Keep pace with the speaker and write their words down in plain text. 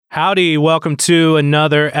Howdy, welcome to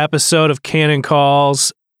another episode of Canon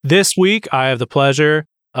Calls. This week, I have the pleasure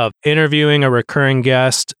of interviewing a recurring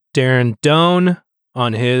guest, Darren Doane,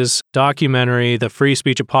 on his documentary, The Free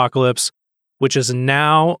Speech Apocalypse, which is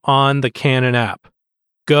now on the Canon app.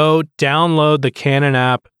 Go download the Canon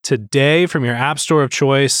app today from your app store of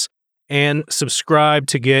choice and subscribe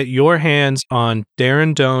to get your hands on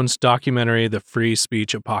Darren Doane's documentary, The Free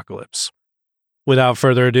Speech Apocalypse. Without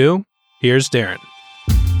further ado, here's Darren.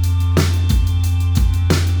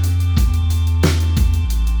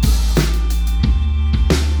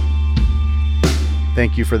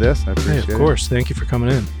 Thank you for this. I appreciate it. Of course. Thank you for coming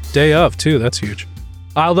in. Day of, too. That's huge.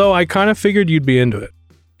 Although I kind of figured you'd be into it.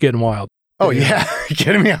 Getting wild. Oh, yeah. You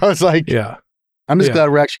kidding me? I was like, yeah. I'm just glad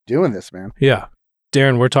we're actually doing this, man. Yeah.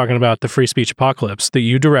 Darren, we're talking about The Free Speech Apocalypse that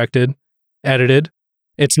you directed, edited.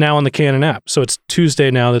 It's now on the Canon app. So it's Tuesday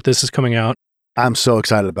now that this is coming out. I'm so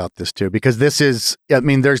excited about this, too, because this is, I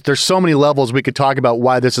mean, there's so many levels we could talk about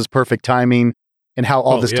why this is perfect timing and how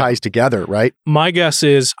all this ties together, right? My guess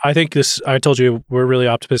is, I think this, I told you, we're really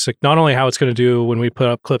optimistic, not only how it's going to do when we put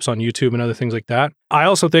up clips on YouTube and other things like that. I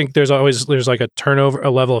also think there's like a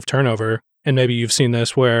level of turnover, and maybe you've seen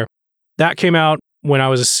this, where that came out when I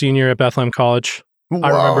was a senior at Bethlehem College. I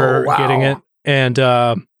remember getting it, and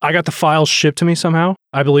I got the files shipped to me somehow,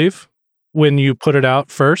 I believe, when you put it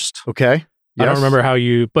out first. Okay. Yes. I don't remember how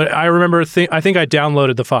but I remember, I think I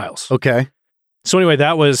downloaded the files. Okay. So anyway,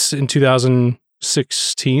 that was in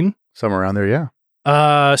 2016. Somewhere around there,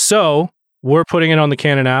 yeah. So we're putting it on the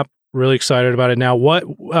Canon app. Really excited about it. Now, what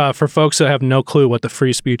for folks that have no clue what the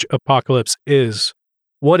Free Speech Apocalypse is,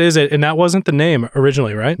 what is it? And that wasn't the name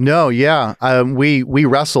originally, right? No, yeah. We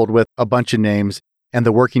wrestled with a bunch of names, and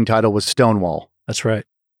the working title was Stonewall. That's right.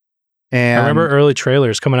 And I remember early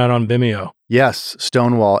trailers coming out on Vimeo. Yes,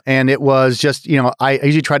 Stonewall. And it was just, I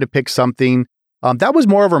usually try to pick something that was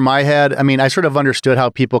more over my head. I mean, I sort of understood how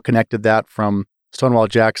people connected that from Stonewall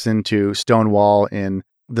Jackson to Stonewall in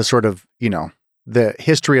the sort of, the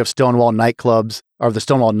history of Stonewall nightclubs, or the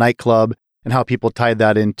Stonewall nightclub, and how people tied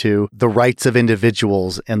that into the rights of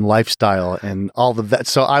individuals and lifestyle and all of that.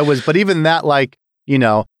 So but even that,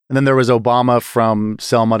 and then there was Obama from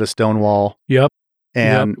Selma to Stonewall. Yep.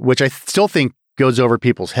 And which I still think goes over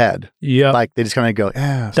people's head. Yeah. Like they just kind of go,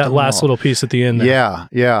 yeah. That last little piece at the end there. Yeah,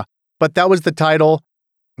 yeah. But that was the title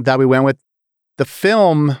that we went with. The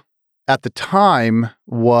film at the time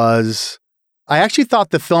I actually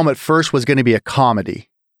thought the film at first was going to be a comedy,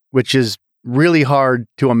 which is really hard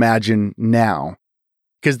to imagine now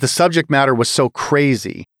because the subject matter was so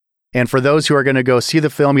crazy. And for those who are going to go see the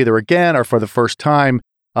film either again or for the first time,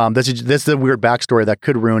 this is a weird backstory that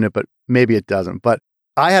could ruin it, but maybe it doesn't. But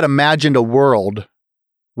I had imagined a world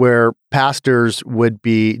where pastors would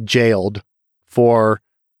be jailed for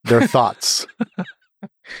their thoughts.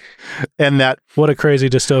 And that... What a crazy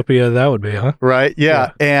dystopia that would be, huh? Right?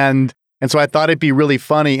 Yeah. And so I thought it'd be really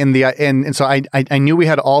funny. And so I knew we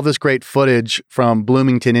had all this great footage from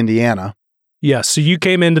Bloomington, Indiana. Yes. So you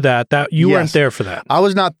came into that you weren't there for that. I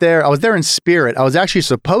was not there. I was there in spirit. I was actually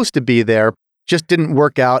supposed to be there. Just didn't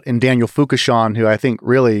work out. And Daniel Fukushon, who I think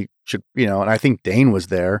really should, and I think Dane was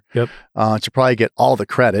there. Yep. Should probably get all the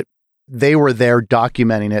credit. They were there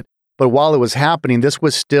documenting it. But while it was happening, this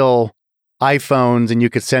was still iPhones and you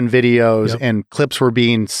could send videos and clips were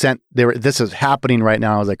being sent. This is happening right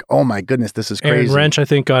now. I was like, oh my goodness, this is crazy. Aaron Wrench, I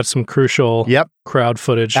think, got some crucial crowd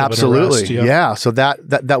footage. Absolutely. Of an arrest. Yeah. So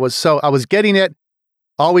that was I was getting it.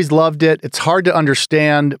 Always loved it. It's hard to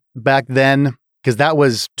understand back then because that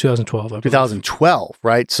was 2012. 2012,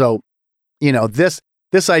 right? So,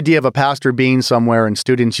 this idea of a pastor being somewhere and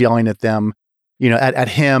students yelling at them, at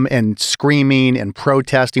him and screaming and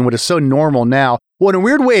protesting, what is so normal now. Well, in a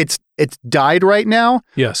weird way, it's died right now.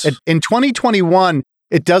 Yes. In 2021,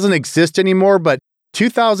 it doesn't exist anymore, but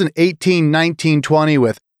 2018, 19, 20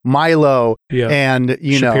 with Milo and,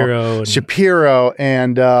 Shapiro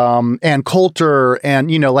and Coulter and,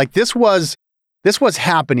 this was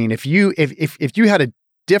happening. If you had a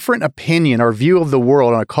different opinion or view of the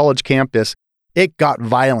world on a college campus, it got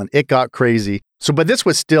violent. It got crazy. So, but this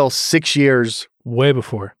was still 6 years way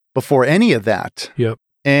before any of that. Yep.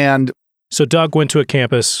 And so Doug went to a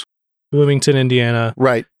campus, Bloomington, Indiana,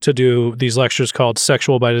 right, to do these lectures called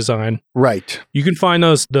Sexual by Design. Right. You can find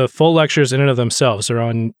the full lectures in and of themselves are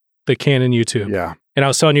on the Canon YouTube. Yeah. And I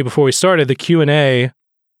was telling you before we started, the Q&A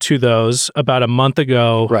to those about a month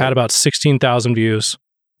ago had about 16,000 views.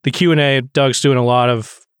 The Q&A, Doug's doing a lot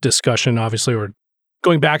of discussion. Obviously, we're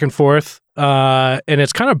going back and forth. And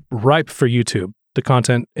it's kind of ripe for YouTube, the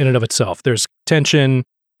content in and of itself. There's tension.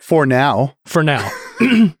 For now.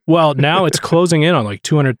 Well, now it's closing in on like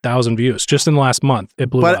 200,000 views just in the last month. It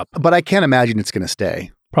blew up. But I can't imagine it's going to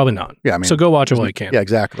stay. Probably not. Yeah, I mean, so go watch it while you can. Yeah,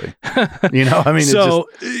 exactly. You know, I mean, so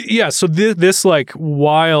this like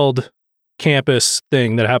wild campus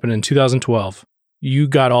thing that happened in 2012, you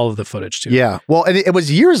got all of the footage too. Yeah. Well, and it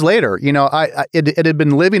was years later. You know, it had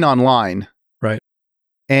been living online. Right.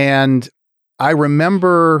 And I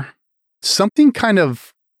remember something kind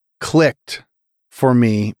of clicked for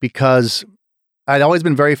me because I'd always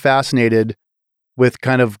been very fascinated with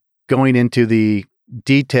kind of going into the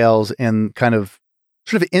details and kind of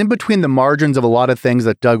sort of in between the margins of a lot of things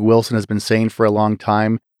that Doug Wilson has been saying for a long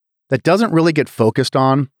time that doesn't really get focused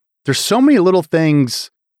on. There's so many little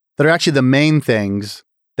things that are actually the main things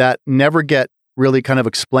that never get really kind of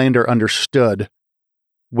explained or understood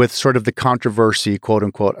with sort of the controversy, quote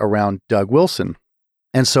unquote, around Doug Wilson.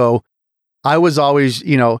 And so I was always,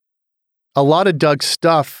 you know, a lot of Doug's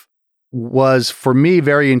stuff was for me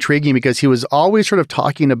very intriguing because he was always sort of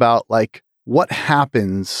talking about like what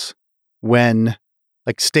happens when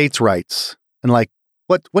like states' rights and like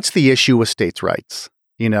what's the issue with states' rights,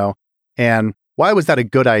 you know, and why was that a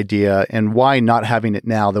good idea and why not having it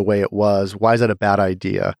now the way it was? Why is that a bad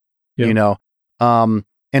idea? Yep. You know,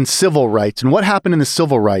 and civil rights and what happened in the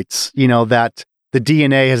civil rights, you know, that the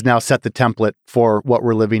DNA has now set the template for what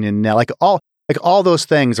we're living in now. Like all those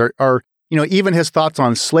things are, you know, even his thoughts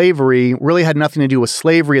on slavery really had nothing to do with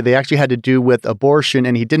slavery. They actually had to do with abortion,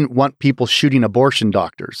 and he didn't want people shooting abortion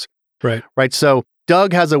doctors. Right. Right. So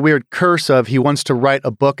Doug has a weird curse of he wants to write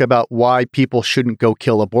a book about why people shouldn't go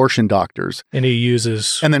kill abortion doctors. And he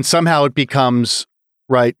uses... And then somehow it becomes,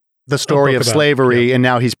 right, the story of slavery, and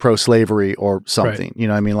now he's pro-slavery or something. Right. You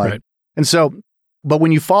know what I mean? Like, and so, but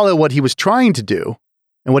when you follow what he was trying to do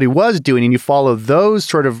and what he was doing, and you follow those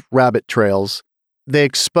sort of rabbit trails, they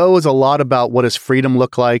expose a lot about what does freedom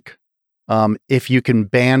look like. If you can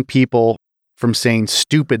ban people from saying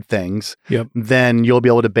stupid things, then you'll be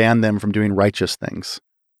able to ban them from doing righteous things,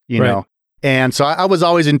 you know? And so I was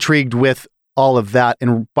always intrigued with all of that.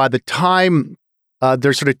 And by the time,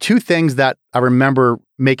 there's sort of two things that I remember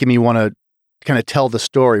making me want to kind of tell the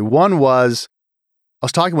story. One was I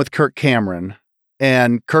was talking with Kirk Cameron,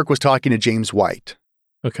 and Kirk was talking to James White.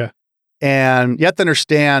 Okay. And you have to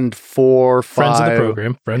understand friends of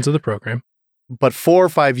the program. But 4 or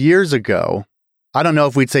 5 years ago, I don't know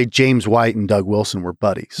if we'd say James White and Doug Wilson were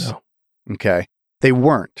buddies. No. Okay. They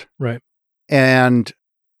weren't. Right. And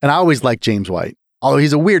I always liked James White, although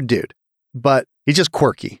he's a weird dude, but he's just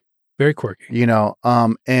quirky. Very quirky. You know,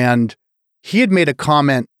 and he had made a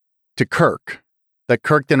comment to Kirk that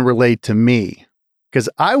Kirk then relayed to me. Because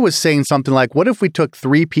I was saying something like, what if we took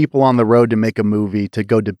 3 people on the road to make a movie to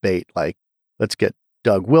go debate? Like, let's get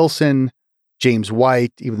Doug Wilson, James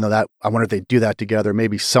White, even though that, I wonder if they'd do that together,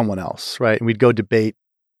 maybe someone else, right? And we'd go debate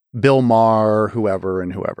Bill Maher, whoever,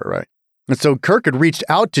 right? And so Kirk had reached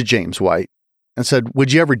out to James White and said,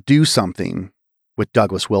 would you ever do something with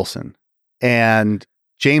Douglas Wilson? And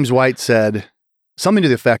James White said something to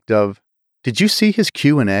the effect of, did you see his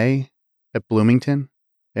Q&A at Bloomington?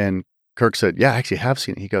 And Kirk said, yeah, I actually have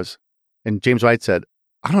seen it. He goes, and James White said,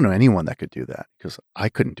 I don't know anyone that could do that. Because I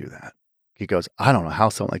couldn't do that. He goes, I don't know how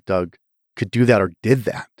someone like Doug could do that or did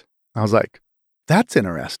that. I was like, that's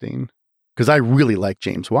interesting. Because I really like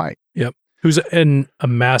James White. Yep. Who's a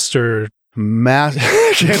master.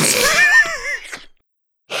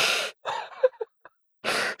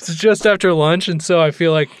 It's just after lunch. And so I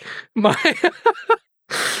feel like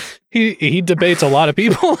he debates a lot of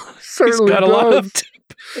people. He's got a lot of debates.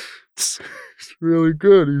 He's really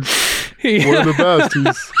good. He's one of the best.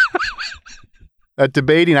 He's at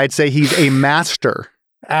debating, I'd say he's a master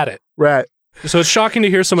at it. Right. So it's shocking to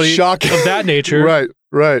hear somebody of that nature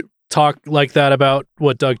right. talk like that about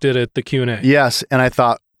what Doug did at the Q&A. Yes. And I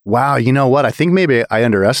thought, wow, you know what? I think maybe I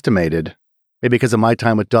underestimated, maybe because of my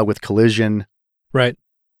time with Doug with Collision. Right.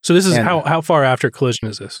 So this is how far after Collision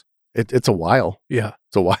is this? It's a while. Yeah.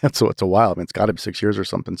 It's a while. So it's a while. I mean, it's got to be 6 years or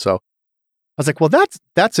something. So I was like, well,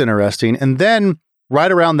 that's interesting. And then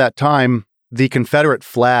right around that time, the Confederate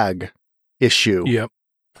flag issue. Yep.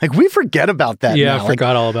 Like we forget about that. Yeah, now. I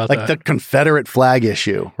forgot all about that. Like the Confederate flag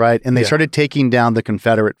issue, right? And they started taking down the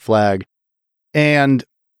Confederate flag, and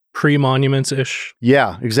pre-monuments-ish.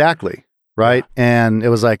 Yeah, exactly. Right. Yeah. And it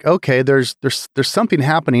was like, okay, there's something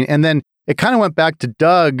happening. And then it kind of went back to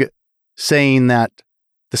Doug saying that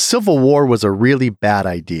the Civil War was a really bad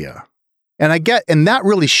idea. And that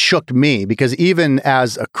really shook me because even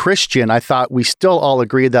as a Christian, I thought we still all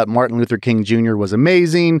agreed that Martin Luther King Jr. was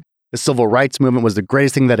amazing. The civil rights movement was the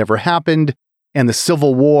greatest thing that ever happened. And the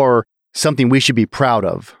Civil War, something we should be proud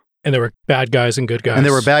of. And there were bad guys and good guys. And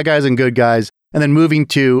there were bad guys and good guys. and then moving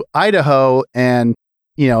to Idaho and,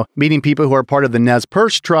 meeting people who are part of the Nez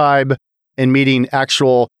Perce tribe and meeting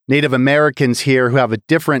actual Native Americans here who have a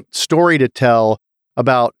different story to tell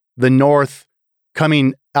about the North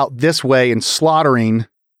coming out this way and slaughtering,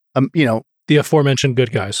 the aforementioned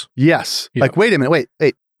good guys. Yes. Yeah. Like, wait a minute,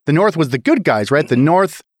 wait. The North was the good guys, right? The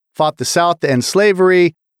North fought the South to end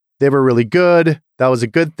slavery. They were really good. That was a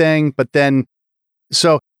good thing. But then,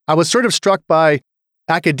 so I was sort of struck by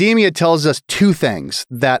academia tells us two things: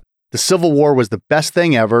 that the Civil War was the best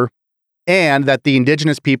thing ever, and that the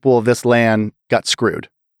indigenous people of this land got screwed.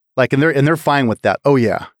 Like, and they're fine with that. Oh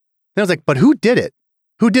yeah. Then I was like, but who did it?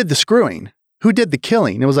 Who did the screwing? Who did the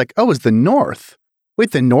killing? And it was like, oh, it was the North.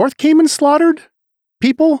 Wait, the North came and slaughtered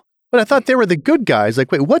people? But I thought they were the good guys.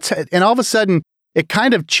 Like, wait, what's... And all of a sudden, it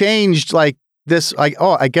kind of changed like this, like,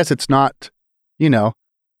 oh, I guess it's not,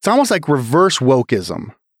 it's almost like reverse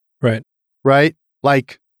wokeism. Right. Right?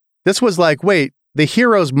 Like, this was like, wait, the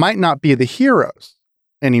heroes might not be the heroes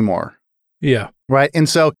anymore. Yeah. Right? And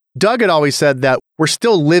so Doug had always said that we're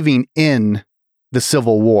still living in the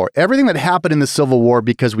Civil War. Everything that happened in the Civil War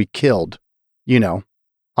because we killed,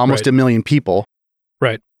 almost a million people.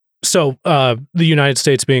 Right. So the United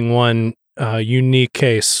States being one unique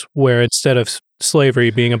case where instead of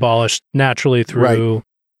slavery being abolished naturally through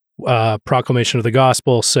proclamation of the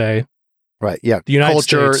gospel, say. Right. Yeah. The United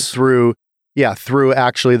Culture States through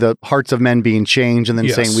actually the hearts of men being changed and then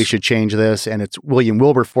saying we should change this. And it's William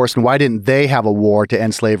Wilberforce. And why didn't they have a war to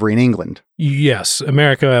end slavery in England? Yes.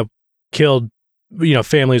 America killed,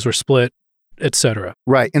 families were split, etc.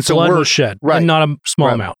 Right. And so blood was shed, and not a small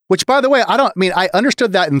amount. Which, by the way, I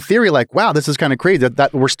understood that in theory, like, wow, this is kind of crazy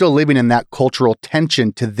that we're still living in that cultural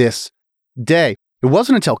tension to this day. It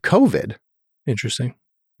wasn't until COVID. Interesting.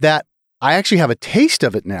 That I actually have a taste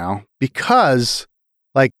of it now because,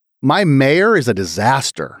 like, my mayor is a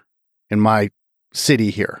disaster in my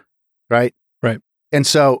city here. Right. Right. And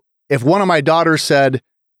so if one of my daughters said,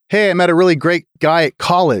 hey, I met a really great guy at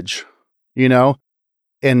college,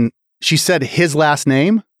 and she said his last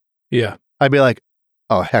name, I'd be like,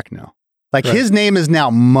 oh, heck no. Like, his name is now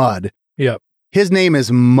Mud. Yep. His name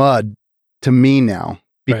is Mud to me now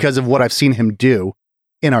because of what I've seen him do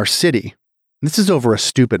in our city. This is over a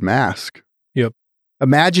stupid mask. Yep.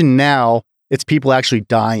 Imagine now it's people actually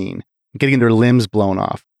dying, getting their limbs blown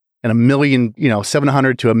off, and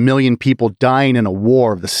 700 to 1 million people dying in a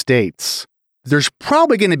war of the states. There's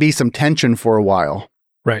probably going to be some tension for a while.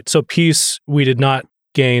 Right. So peace, we did not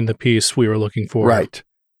gain the peace we were looking for. Right.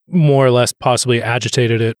 More or less possibly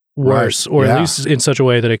agitated it worse, or at least in such a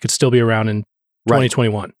way that it could still be around in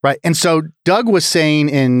 2021. Right. And so Doug was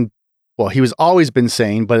saying he was always been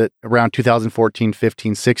saying, but around 2014,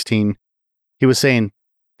 15, 16, he was saying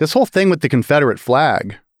this whole thing with the Confederate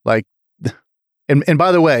flag, like, and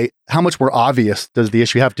by the way, how much more obvious does the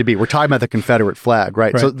issue have to be? We're talking about the Confederate flag,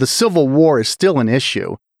 right? So the Civil War is still an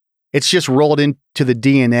issue. It's just rolled into the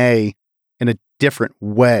DNA in a different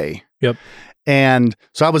way. Yep. And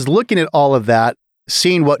so I was looking at all of that,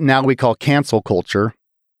 seeing what now we call cancel culture.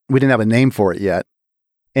 We didn't have a name for it yet.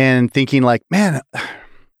 And thinking like, man, I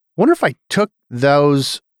wonder if I took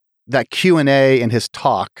that Q&A and his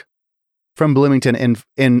talk from Bloomington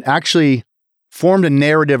and actually formed a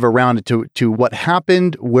narrative around it to what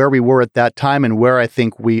happened, where we were at that time, and where I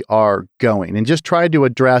think we are going, and just tried to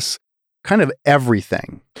address kind of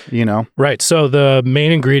everything, Right. So the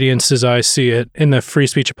main ingredients, as I see it, in the free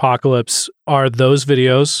speech apocalypse are those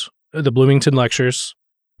videos, the Bloomington lectures,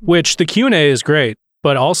 which the Q&A is great,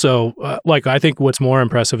 but also, I think what's more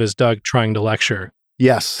impressive is Doug trying to lecture.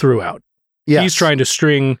 Yes. Throughout. Yes. He's trying to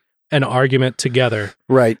string an argument together.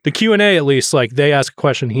 Right. The Q&A, at least, like, they ask a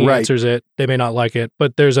question, he answers it. They may not like it,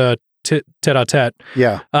 but there's a tete-a-tete.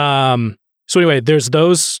 Yeah. So anyway, there's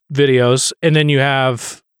those videos, and then you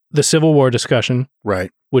have the Civil War discussion,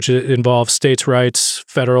 right, which involves states' rights,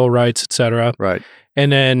 federal rights, etc. Right.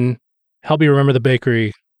 And then help me remember the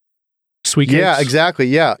bakery sweet cakes. Yeah, exactly.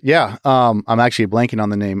 Yeah. I'm actually blanking on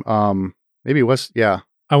the name. Maybe it was. Yeah.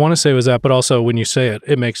 I want to say it was that, but also when you say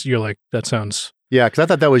it, you're like, that sounds. Yeah, because I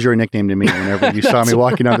thought that was your nickname to me whenever you saw me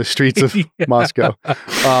walking down the streets of Moscow.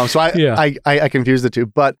 So I confused the two,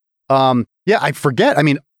 but I forget. I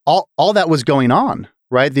mean, all that was going on.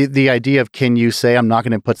 Right. The idea of, can you say, I'm not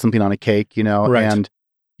going to put something on a cake, right. And,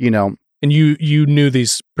 And you knew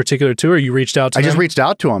these particular two, or you reached out to them? I just reached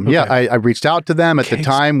out to them. Okay. Yeah. I reached out to them at the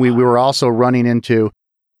time. We were also running into,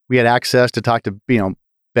 we had access to talk to,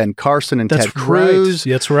 Ben Carson and Ted Cruz.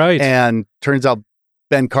 That's right. And turns out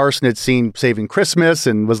Ben Carson had seen Saving Christmas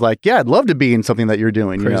and was like, yeah, I'd love to be in something that you're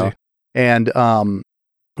doing, Crazy. And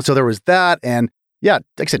so there was that. And yeah,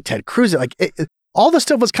 like I said, Ted Cruz, like all the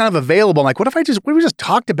stuff was kind of available. I'm like, what if we just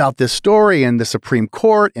talked about this story and the Supreme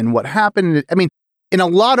Court and what happened? I mean, in a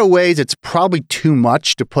lot of ways, it's probably too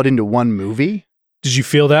much to put into one movie. Did you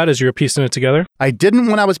feel that as you were piecing it together? I didn't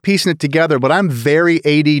when I was piecing it together, but I'm very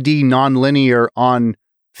ADD, nonlinear on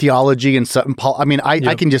theology and something. I mean,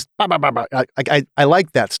 I can just, I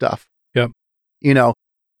like that stuff. Yep. You know,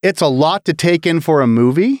 it's a lot to take in for a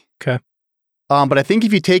movie. Okay. But I think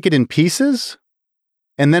if you take it in pieces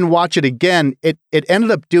and then watch it again, it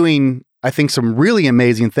ended up doing, I think, some really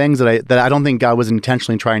amazing things that I don't think God was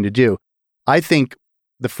intentionally trying to do. I think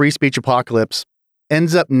the free speech apocalypse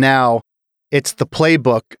ends up now, it's the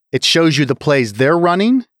playbook. It shows you the plays they're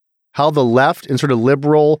running, how the left and sort of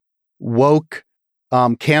liberal, woke,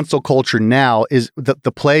 cancel culture now is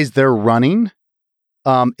the plays they're running.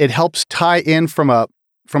 It helps tie in from a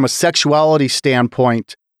sexuality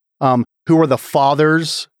standpoint. Who are the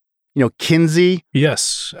fathers? You know, Kinsey.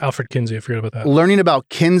 Yes, Alfred Kinsey. I forgot about that. Learning about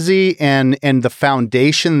Kinsey and the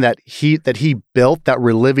foundation that he built that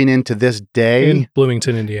we're living in to this day in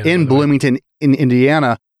Bloomington, Indiana. In Bloomington, in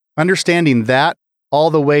Indiana, understanding that all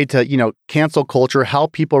the way to, you know, cancel culture, how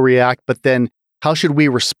people react, but then how should we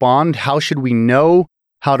respond? How should we know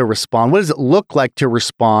how to respond? What does it look like to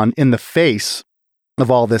respond in the face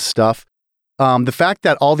of all this stuff? The fact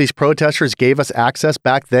that all these protesters gave us access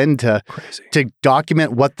back then to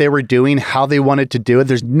document what they were doing, how they wanted to do it.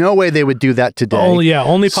 There's no way they would do that today.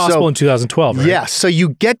 Only possible in 2012, right? Yeah, so you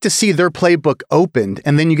get to see their playbook opened,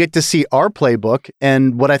 and then you get to see our playbook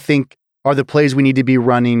and what I think are the plays we need to be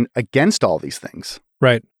running against all these things.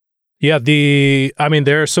 Right. Yeah,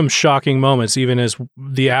 there are some shocking moments, even as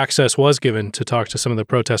the access was given to talk to some of the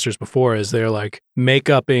protesters before, as they're like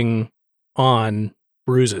make-upping on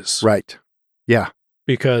bruises. Right. Yeah.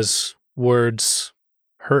 Because words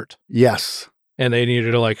hurt. Yes. And they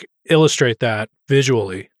needed to like illustrate that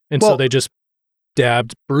visually. And so they just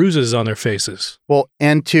dabbed bruises on their faces. Well,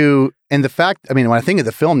 and the fact, I mean, when I think of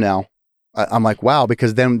the film now, I'm like, wow,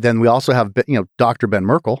 because then we also have, you know, Dr. Ben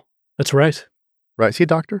Merkel. That's right. Right. Is he a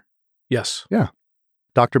doctor? Yes. Yeah.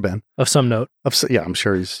 Dr. Ben. Of some note. Yeah, I'm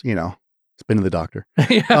sure he's, you know, he's been to the doctor.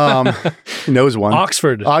 Yeah. He knows one.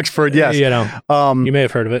 Oxford, yes. You know, you may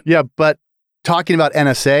have heard of it. Yeah, but talking about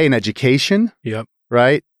NSA and education. Yep.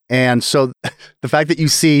 Right. And so the fact that you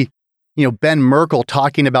see, you know, Ben Merkel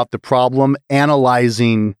talking about the problem,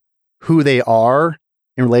 analyzing who they are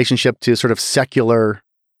in relationship to sort of secular,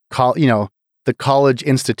 you know, the college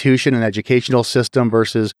institution and educational system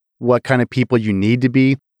versus what kind of people you need to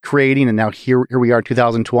be creating. And now here we are,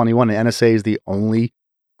 2021, and NSA is the only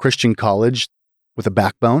Christian college with a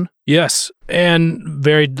backbone. Yes. And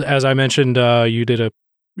as I mentioned, you did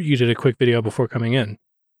a quick video before coming in.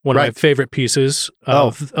 One of my favorite pieces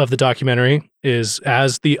of the documentary is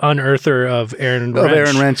as the unearther of Aaron Wrench. Of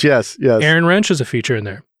Aaron Wrench, yes. Aaron Wrench is a feature in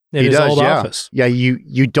there. In his old office. Yeah,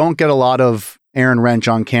 you don't get a lot of Aaron Wrench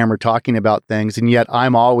on camera talking about things, and yet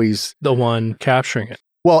I'm always the one capturing it.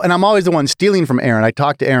 Well, and I'm always the one stealing from Aaron. I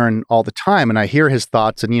talk to Aaron all the time, and I hear his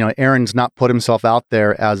thoughts. And, you know, Aaron's not put himself out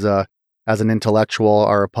there as an intellectual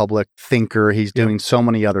or a public thinker. He's doing so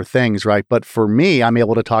many other things, right? But for me, I'm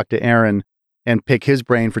able to talk to Aaron and pick his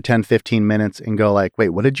brain for 10, 15 minutes and go like, wait,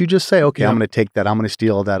 what did you just say? Okay, I'm going to take that. I'm going to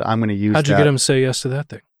steal that. I'm going to use that. How'd you get him to say yes to that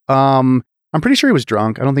thing? I'm pretty sure he was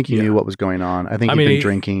drunk. I don't think he knew what was going on. I think he'd been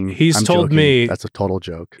drinking. He's told me. That's a total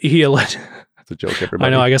joke. That's a joke, everybody. I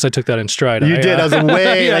know. I guess I took that in stride. You did. I was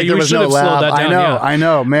way. Yeah, like, you there was should no have slowed laugh. that down. I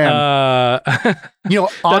know, man. You know,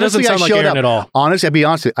 honestly, that doesn't sound like Aaron at all. Honestly, I'll be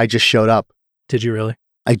honest with you, I just showed up. Did you really?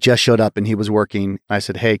 I just showed up and he was working. I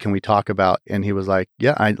said, "Hey, can we talk about?" And he was like,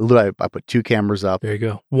 "Yeah." I put 2 cameras up. There you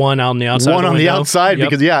go. One on the outside. One on the outside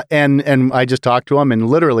because and I just talked to him and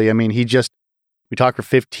literally, I mean, we talked for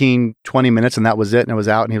 15, 20 minutes and that was it and it was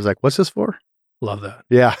out and he was like, "What's this for?" Love that.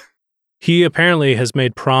 Yeah. He apparently has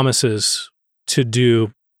made promises to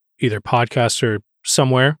do either podcast or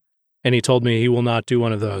somewhere, and he told me he will not do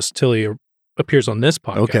one of those till he appears on this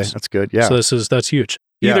podcast. Okay, that's good. Yeah. So that's huge.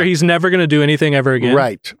 Either he's never going to do anything ever again.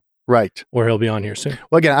 Right. Or he'll be on here soon.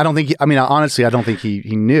 Well, again, honestly, I don't think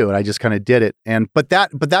he knew and I just kind of did it. But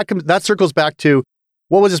that circles back to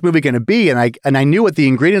what was this movie going to be? And I knew what the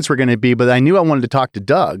ingredients were going to be, but I knew I wanted to talk to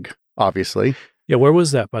Doug, obviously. Yeah, where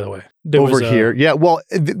was that, by the way? Over here. Yeah, well,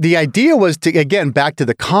 the idea was to, again, back to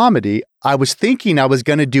the comedy. I was thinking I was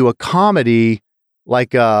going to do a comedy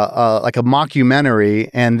like a mockumentary,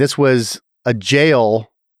 and this was a jail.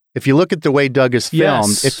 If you look at the way Doug is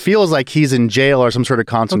filmed, it feels like he's in jail or some sort of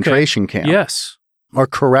concentration camp. Yes. Or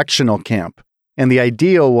correctional camp. And the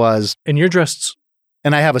idea was... And you're dressed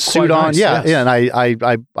And I have a suit Quite on. nice, Yeah. yes.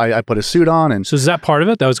 Yeah. And I put a suit on. And So is that part of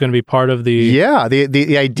it? That was going to be part of the... yeah,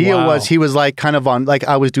 the idea Wow. was he was like kind of on, like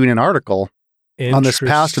I was doing an article on this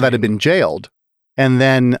pastor that had been jailed. And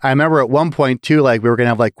then I remember at one point too, like we were going to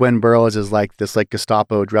have like Gwen Burroughs as like this like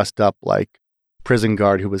Gestapo dressed up like prison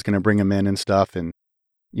guard who was going to bring him in and stuff. And,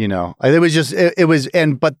 you know, it was just,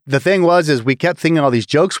 but the thing is we kept thinking all these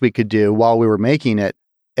jokes we could do while we were making it,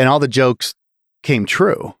 and all the jokes came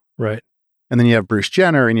true. Right. And then you have Bruce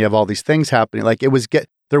Jenner and you have all these things happening. Like there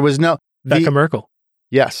was no... Becca Merkel.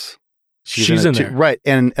 Yes. She's in there. Right.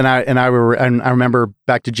 And I remember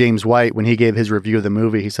back to James White when he gave his review of the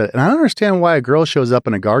movie, he said, and I don't understand why a girl shows up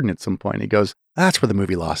in a garden at some point. He goes, that's where the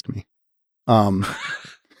movie lost me.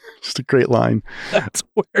 Just a great line. That's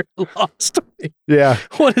where it lost me. Yeah.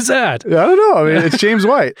 What is that? I don't know. I mean, it's James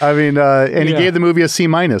White. I mean, and he gave the movie a C-,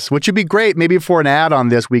 which would be great. Maybe for an ad on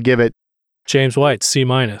this, we give it James White, C-.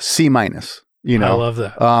 C-, you know. I love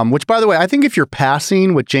that. Which, by the way, I think if you're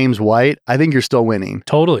passing with James White, I think you're still winning.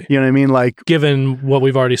 Totally. You know what I mean? Like, given what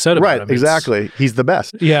we've already said about him. Right, exactly. He's the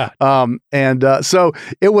best. Yeah. So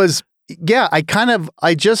it was, yeah,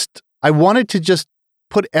 I wanted to just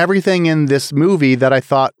put everything in this movie that I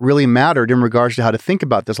thought really mattered in regards to how to think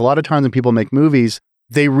about this. A lot of times when people make movies,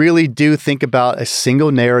 they really do think about a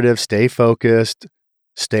single narrative, stay focused,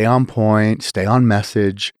 stay on point, stay on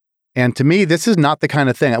message. And to me, this is not the kind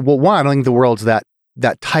of thing. Well, one, I don't think the world's that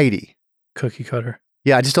tidy. Cookie cutter.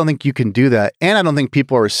 Yeah, I just don't think you can do that. And I don't think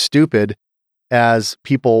people are as stupid as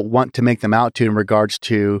people want to make them out to in regards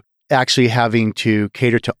to actually having to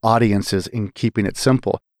cater to audiences and keeping it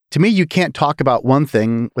simple. To me, you can't talk about one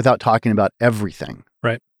thing without talking about everything.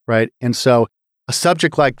 Right. Right. And so a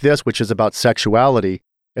subject like this, which is about sexuality,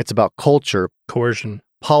 it's about culture, coercion,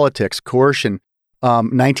 politics, coercion.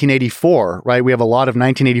 1984, right? We have a lot of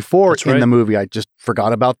 1984 in the movie. I just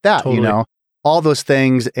forgot about that, Totally. You know, all those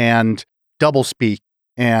things and doublespeak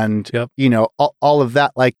and, you know, all of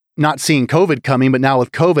that, like not seeing COVID coming, but now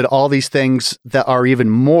with COVID, all these things that are even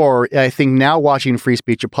more, I think now watching Free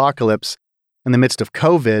Speech Apocalypse in the midst of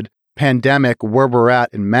COVID, pandemic, where we're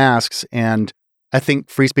at in masks. And I think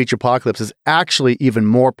Free Speech Apocalypse is actually even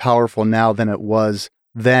more powerful now than it was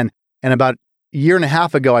then. And about a year and a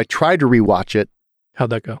half ago, I tried to rewatch it.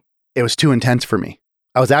 How'd that go? It was too intense for me.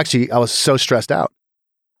 I was so stressed out.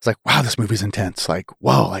 I was like, wow, this movie's intense. Like,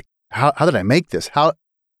 whoa, like how did I make this? How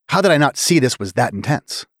did I not see this was that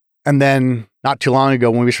intense? And then not too long ago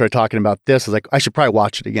when we started talking about this, I was like, I should probably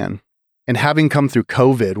watch it again. And having come through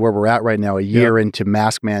COVID, where we're at right now, a year into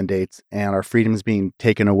mask mandates and our freedoms being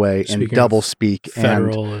taken away and double speak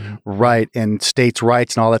and states'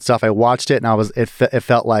 rights and all that stuff, I watched it and it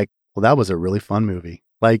felt like, well, that was a really fun movie.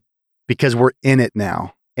 Like, because we're in it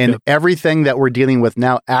now and everything that we're dealing with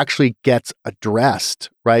now actually gets addressed,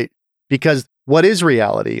 right? Because what is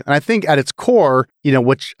reality? And I think at its core, you know,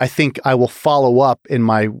 which I think I will follow up in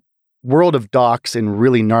my world of docs and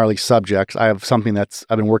really gnarly subjects. I have something I've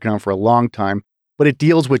been working on for a long time, but it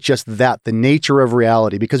deals with just that, the nature of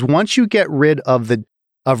reality. Because once you get rid of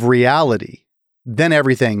reality, then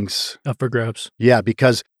everything's up for grabs. Yeah,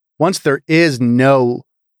 because once there is no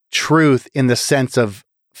truth in the sense of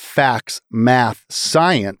facts, math,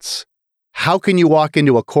 science, how can you walk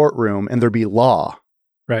into a courtroom and there be law?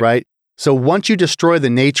 Right? So once you destroy the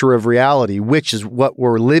nature of reality, which is what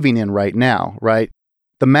we're living in right now, right?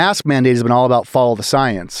 The mask mandate has been all about follow the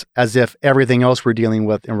science, as if everything else we're dealing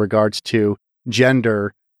with in regards to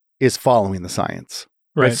gender is following the science.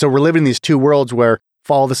 Right? So we're living in these two worlds where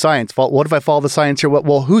follow the science. What if I follow the science here?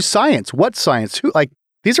 Well, whose science? What science? Who? Like,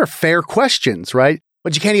 these are fair questions, right?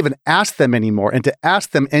 But you can't even ask them anymore. And to ask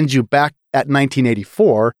them ends you back at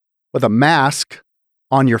 1984 with a mask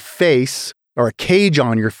on your face or a cage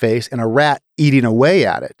on your face and a rat eating away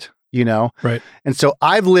at it, you know? Right. And so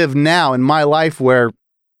I've lived now in my life where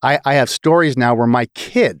I have stories now where my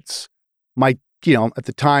kids, at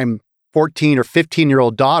the time, 14 or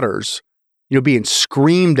 15-year-old daughters, you know, being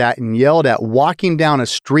screamed at and yelled at, walking down a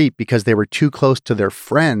street because they were too close to their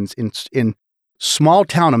friends in small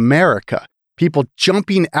town America. People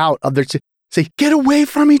jumping out of their, say, get away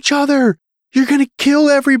from each other. You're going to kill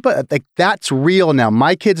everybody. Like, that's real now.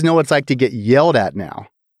 My kids know what it's like to get yelled at now,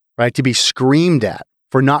 right? To be screamed at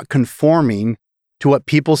for not conforming to what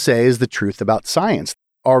people say is the truth about science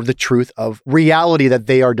or the truth of reality that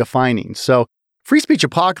they are defining. So Free Speech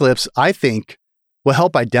Apocalypse, I think, will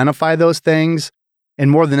help identify those things.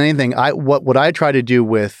 And more than anything, what I try to do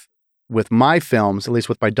with my films, at least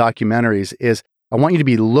with my documentaries, is I want you to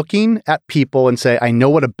be looking at people and say, I know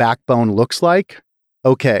what a backbone looks like.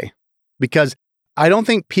 Okay. Because I don't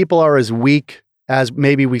think people are as weak as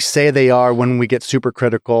maybe we say they are when we get super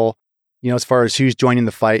critical as far as who's joining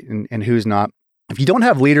the fight and who's not. If you don't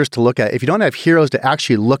have leaders to look at, if you don't have heroes to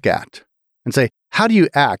actually look at and say, how do you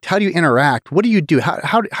act? How do you interact? What do you do?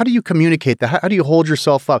 How do you communicate that? How do you hold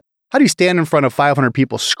yourself up? How do you stand in front of 500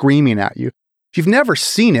 people screaming at you? If you've never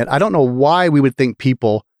seen it, I don't know why we would think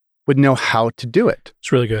people would know how to do it.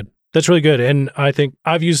 It's really good. That's really good. And I think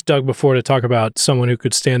I've used Doug before to talk about someone who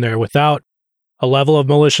could stand there without a level of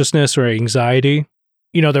maliciousness or anxiety.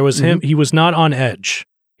 There was him. He was not on edge.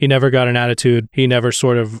 He never got an attitude. He never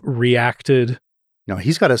sort of reacted. No,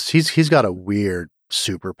 he's got a weird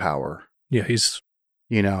superpower. Yeah, he's,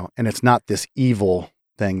 and it's not this evil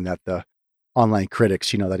thing that the online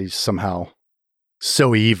critics, that he's somehow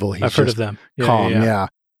so evil. He's I've heard of them. Calm. Yeah. I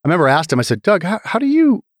remember I asked him, I said, Doug, how do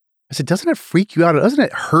you, I said, doesn't it freak you out? Doesn't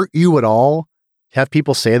it hurt you at all to have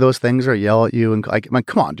people say those things or yell at you? And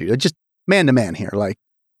come on, dude, just man to man here. Like,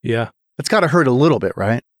 yeah, it's got to hurt a little bit,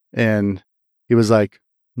 right? And he was like,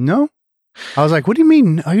 no. I was like, what do you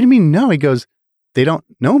mean? What do you mean no? He goes, they don't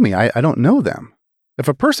know me. I don't know them. If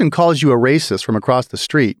a person calls you a racist from across the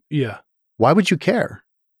street, why would you care?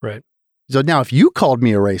 Right. So now if you called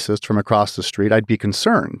me a racist from across the street, I'd be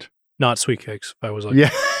concerned. Not Sweet Cakes. If I was like,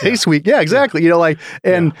 hey, sweet. Yeah, exactly.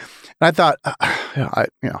 And I thought,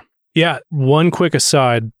 Yeah. One quick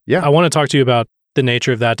aside. Yeah. I want to talk to you about the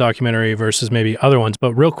nature of that documentary versus maybe other ones.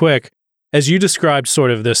 But real quick, as you described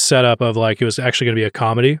sort of this setup of like, it was actually going to be a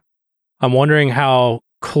comedy. I'm wondering how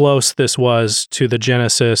close this was to the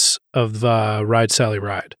genesis of Ride Sally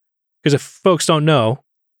Ride. Because if folks don't know,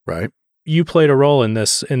 right, you played a role in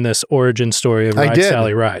this origin story of Ride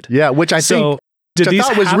Sally Ride. Yeah, which I thought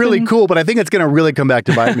was really cool, but I think it's going to really come back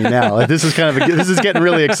to bite me now. Like, this is this is getting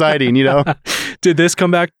really exciting, Did this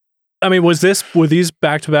come back? I mean, were these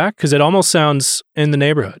back to back? Because it almost sounds in the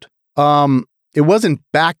neighborhood. It wasn't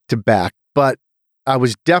back to back, but I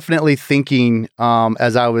was definitely thinking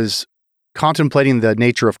as I was contemplating the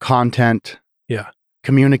nature of content,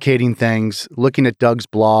 communicating things, looking at Doug's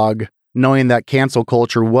blog, knowing that cancel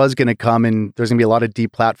culture was going to come and there's going to be a lot of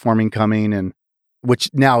deplatforming coming, and which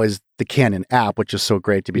now is the Canon app, which is so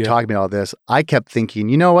great to be talking about all this. I kept thinking,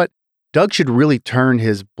 you know what? Doug should really turn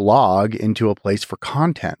his blog into a place for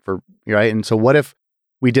content, right? And so what if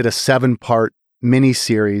we did a 7-part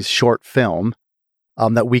miniseries short film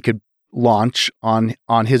that we could launch on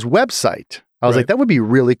his website? I was like, that would be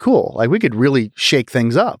really cool. Like, we could really shake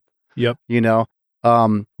things up. Yep.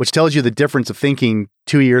 Which tells you the difference of thinking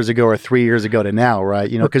 2 years ago or 3 years ago to now,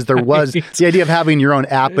 right? Because there was the idea of having your own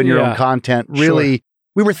app and your own content. Really,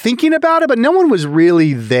 we were thinking about it, but no one was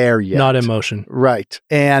really there yet. Not in motion. Right.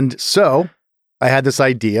 And so I had this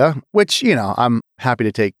idea, which, I'm happy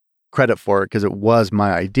to take credit for it because it was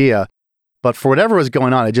my idea. But for whatever was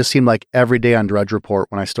going on, it just seemed like every day on Drudge Report,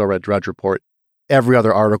 when I still read Drudge Report, every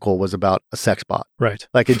other article was about a sex bot. Right.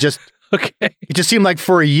 Like, it just... It just seemed like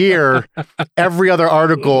for a year, every other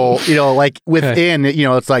article, like within,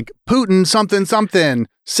 it's like Putin, something,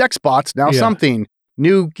 sex bots, now something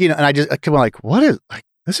new, and I come like, what is, like,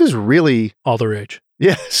 this is really all the rage.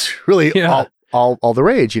 Yes, really all the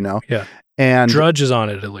rage, Yeah. And Drudge is on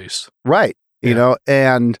it at least. Right.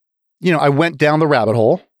 And, I went down the rabbit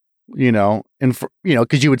hole, and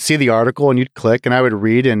because you would see the article and you'd click and I would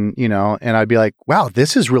read and I'd be like, wow,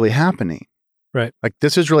 this is really happening. Right. Like,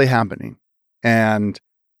 this is really happening. And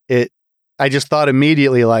I just thought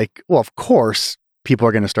immediately, like, well, of course, people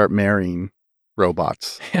are going to start marrying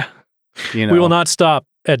robots. Yeah. We will not stop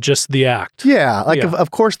at just the act. Yeah. Like,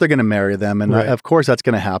 of course they're going to marry them. And of course that's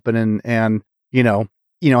going to happen. And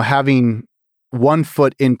having one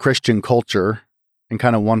foot in Christian culture and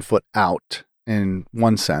kind of one foot out in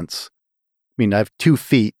one sense. I mean, I have 2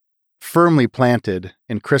 feet firmly planted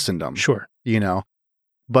in Christendom. Sure.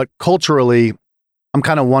 But culturally, I'm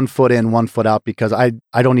kind of 1 foot in, 1 foot out because I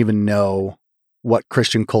don't even know what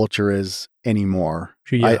Christian culture is anymore.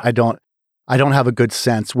 Yeah. I don't have a good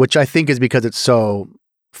sense, which I think is because it's so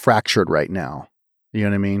fractured right now. You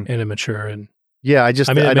know what I mean? And immature. And yeah,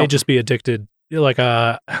 it may just be addicted. Like,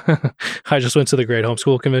 I just went to the Great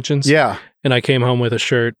Homeschool Conventions. Yeah. And I came home with a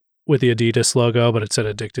shirt with the Adidas logo, but it said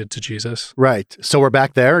 "Addicted to Jesus." Right. So we're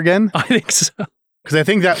back there again? I think so. Because I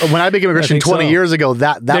think that when I became a Christian 20 years ago,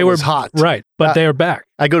 that was hot. Right. But they are back.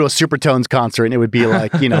 I go to a Supertones concert and it would be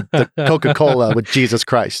like, the Coca-Cola with Jesus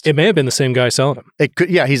Christ. It may have been the same guy selling them. It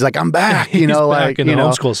could, yeah. He's like, I'm back, he's like, back in the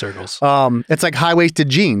homeschool circles. It's like high-waisted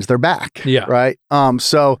jeans. They're back. Yeah. Right.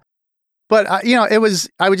 But I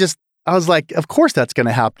was like, of course that's going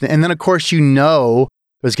to happen. And then of course,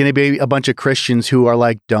 there's going to be a bunch of Christians who are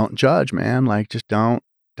like, don't judge, man. Like, just don't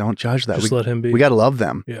judge that. Just let him be. We got to love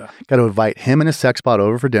them. Yeah. Got to invite him and his sex bot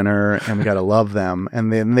over for dinner and we got to love them.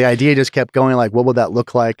 And then the idea just kept going like, what would that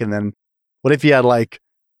look like? And then What if you had like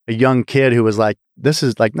a young kid who was like, this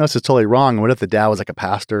is totally wrong. And what if the dad was like a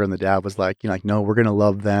pastor and the dad was like, no, we're going to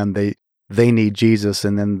love them. They need Jesus.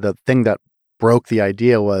 And then the thing that broke the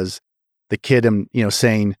idea was the kid,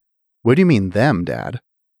 saying, what do you mean them, Dad?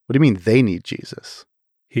 What do you mean they need Jesus?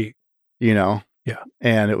 Yeah.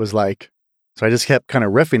 And it was like, so I just kept kind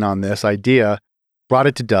of riffing on this idea, brought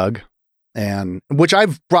it to Doug, and which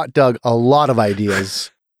I've brought Doug a lot of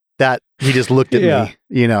ideas that he just looked at me,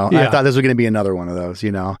 I thought this was going to be another one of those,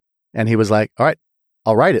 and he was like, all right,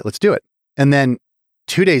 I'll write it. Let's do it. And then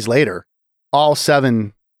 2 days later, all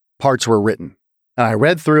 7 parts were written and I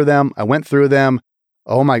read through them. I went through them.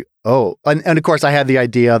 And of course I had the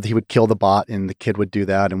idea that he would kill the bot and the kid would do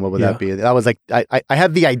that. And what would that be? That was like, I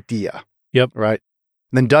had the idea. Yep. Right.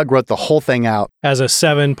 And then Doug wrote the whole thing out as a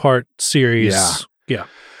 7-part series. Yeah.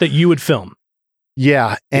 That you would film.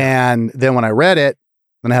 Yeah. And then when I read it,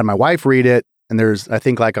 then I had my wife read it. And there's, I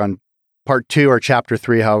think like on part 2 or chapter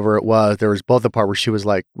 3, however it was, there was both the part where she was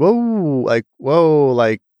like, whoa,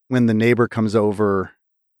 like when the neighbor comes over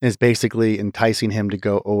and is basically enticing him to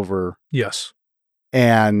go over. Yes.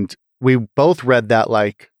 And we both read that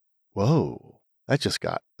like, whoa,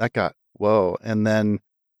 that got, whoa. And then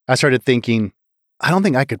I started thinking, I don't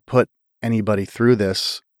think I could put anybody through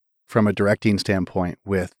this from a directing standpoint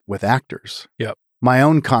with actors. Yep. My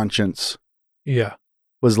own conscience. Yeah.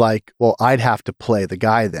 Was like, well, I'd have to play the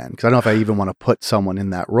guy then, because I don't know if I even want to put someone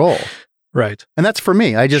in that role. Right. And that's for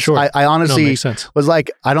me. I just, I honestly was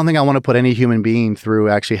like, I don't think I want to put any human being through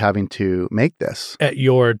actually having to make this. At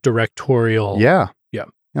your directorial. Yeah. Yeah.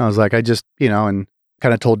 I was like, I just, and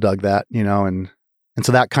kind of told Doug that, and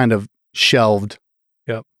so that kind of shelved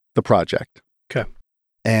the project. Okay.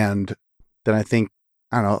 And then I think,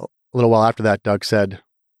 I don't know, a little while after that, Doug said,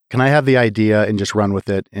 can I have the idea and just run with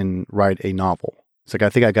it and write a novel? It's like, I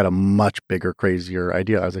think I got a much bigger, crazier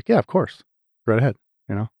idea. I was like, yeah, of course. Right ahead,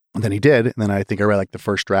 And then he did. And then I think I read like the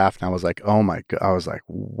first draft and I was like, oh my God. I was like,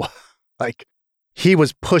 what? Like he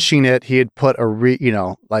was pushing it. He had put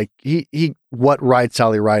what Ride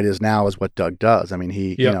Sally Ride is now is what Doug does. I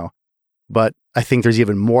mean, but I think there's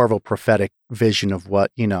even more of a prophetic vision of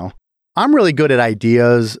what, I'm really good at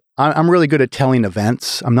ideas. I'm really good at telling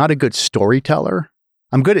events. I'm not a good storyteller.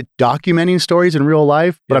 I'm good at documenting stories in real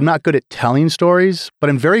life, but I'm not good at telling stories, but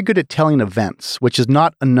I'm very good at telling events, which is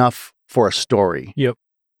not enough for a story. Yep.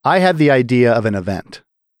 I had the idea of an event.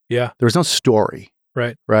 Yeah. There was no story.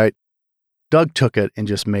 Right. Right. Doug took it and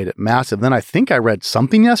just made it massive. Then I think I read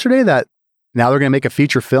something yesterday that now they're going to make a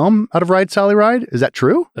feature film out of Ride Sally Ride. Is that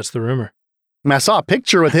true? That's the rumor. I mean, I saw a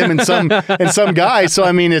picture with him and some guy. So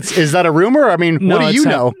I mean, is that a rumor? I mean, what do you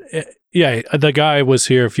know? Yeah, the guy was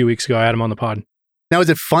here a few weeks ago. I had him on the pod. Now, is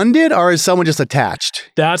it funded or is someone just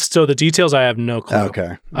attached? So the details I have no clue.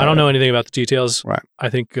 Okay. I don't know anything about the details. Right. I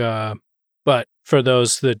think, but for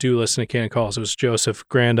those that do listen to Canon Calls, it was Joseph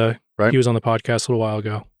Granda. Right. He was on the podcast a little while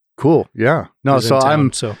ago. Cool. Yeah. No, so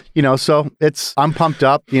I'm pumped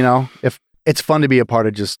up, if it's fun to be a part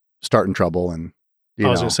of just starting trouble and, I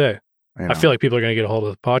was going to say, I feel like people are going to get a hold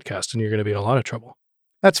of the podcast and you're going to be in a lot of trouble.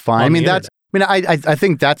 That's fine. I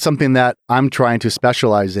think that's something that I'm trying to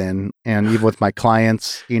specialize in. And even with my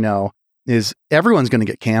clients, is everyone's going to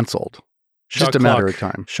get canceled. Just a matter of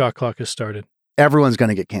time. Shot clock has started. Everyone's going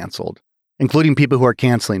to get canceled, including people who are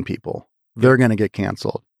canceling people. They're going to get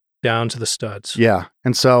canceled. Down to the studs. Yeah.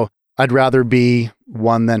 And so I'd rather be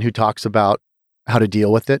one then who talks about how to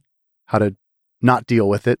deal with it, how to not deal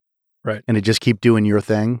with it. Right. And to just keep doing your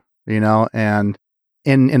thing, and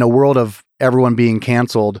in a world of everyone being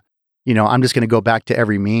canceled, I'm just going to go back to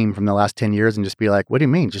every meme from the last 10 years and just be like, what do you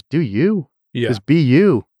mean? Just do you. Yeah. Just be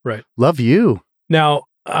you. Right. Love you. Now,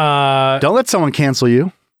 don't let someone cancel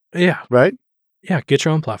you. Yeah. Right. Yeah. Get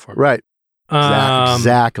your own platform. Right.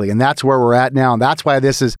 Exactly. And that's where we're at now. And that's why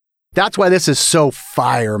this is so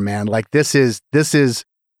fire, man. Like this is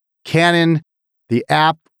Canon, the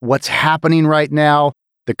app, what's happening right now,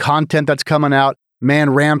 the content that's coming out, man,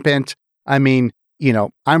 rampant. I mean,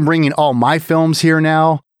 I'm bringing all my films here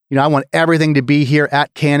now. I want everything to be here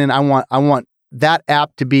at Canon. I want that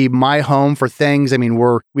app to be my home for things. I mean,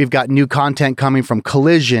 we've got new content coming from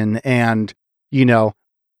Collision and,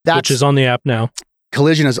 which is on the app now.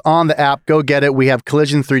 Collision is on the app. Go get it. We have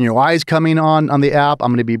Collision Through Your Eyes coming on the app. I'm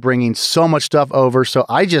going to be bringing so much stuff over. So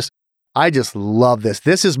I just love this.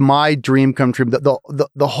 This is my dream come true.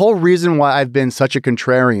 The whole reason why I've been such a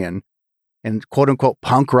contrarian and quote unquote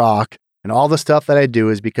punk rock and all the stuff that I do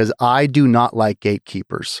is because I do not like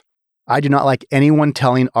gatekeepers. I do not like anyone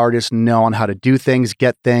telling artists no on how to do things,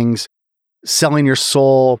 get things, selling your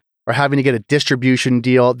soul, or having to get a distribution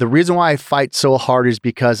deal. The reason why I fight so hard is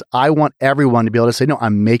because I want everyone to be able to say, no,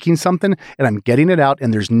 I'm making something and I'm getting it out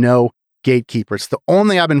and there's no gatekeeper. It's the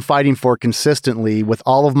only I've been fighting for consistently with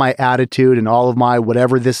all of my attitude and all of my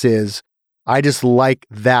whatever this is. I just like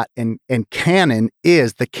that. And Canon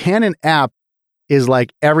the Canon app is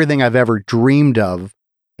like everything I've ever dreamed of,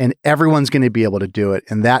 and everyone's going to be able to do it.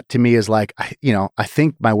 And that to me is like, I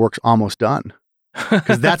think my work's almost done,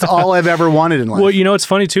 because that's all I've ever wanted in life. Well, what's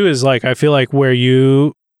funny too is like, I feel like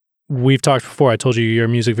we've talked before, I told you your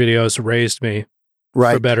music videos raised me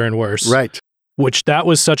for better and worse. Right. Which that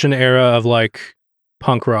was such an era of like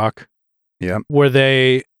punk rock. Yeah.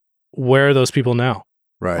 Where are those people now?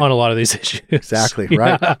 Right. On a lot of these issues. Exactly.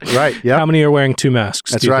 Right. Right. Yeah. How many are wearing 2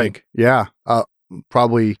 masks? That's right. Think? Yeah.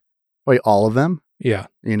 Probably all of them. Yeah.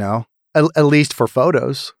 At least for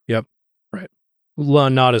photos. Yep. Right.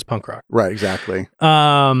 Not as punk rock. Right. Exactly.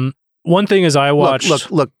 One thing is I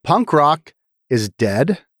watched. Look, punk rock is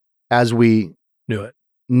dead as we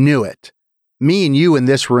knew it. Me and you in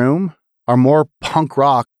this room are more punk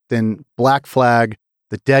rock than Black Flag,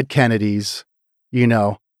 the Dead Kennedys,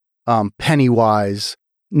 Pennywise.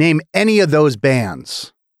 Name any of those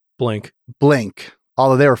bands. Blink.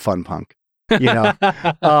 Although they were fun punk.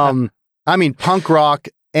 I mean, punk rock,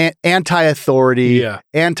 anti-authority,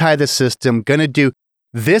 anti the system, gonna do,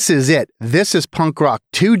 this is it. This is punk rock.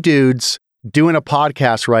 2 dudes doing a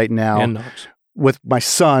podcast right now with my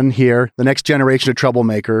son here, the next generation of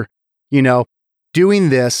troublemaker, doing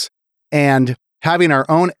this and having our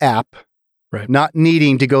own app, not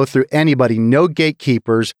needing to go through anybody, no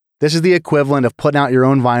gatekeepers. This is the equivalent of putting out your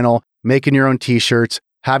own vinyl, making your own t-shirts,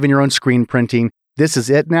 having your own screen printing. This is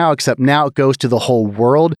it now, except now it goes to the whole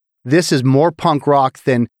world. This is more punk rock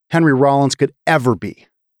than Henry Rollins could ever be.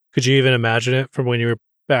 Could you even imagine it from when you were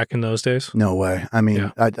back in those days? No way. I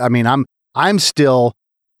mean, I'm still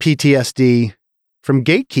PTSD from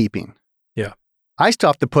gatekeeping. Yeah. I still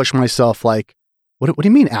have to push myself like, what do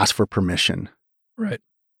you mean ask for permission? Right.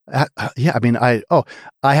 Yeah. I mean, I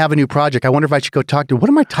have a new project. I wonder if I should go talk to, what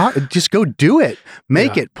am I talking? Just go do it.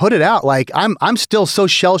 Make it, put it out. Like I'm still so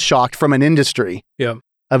shell shocked from an industry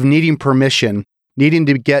of needing permission, needing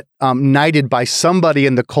to get knighted by somebody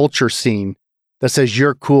in the culture scene that says,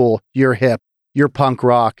 you're cool, you're hip, you're punk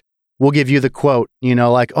rock. We'll give you the quote,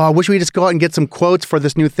 like, oh, I wish we just go out and get some quotes for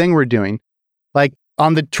this new thing we're doing. Like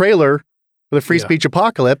on the trailer for the Free Speech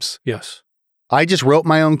Apocalypse. Yes. I just wrote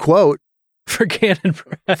my own quote. For Canon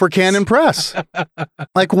Press.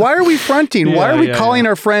 Like, why are we fronting? Why are we calling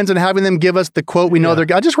our friends and having them give us the quote we know they're...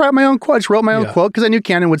 I just write my own quote. I just wrote my own quote because I knew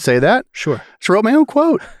Canon would say that. Sure. Just wrote my own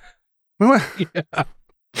quote. Like,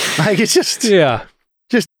 it's just... Yeah.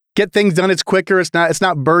 Just get things done. It's quicker. It's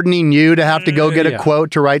not burdening you to have to go get a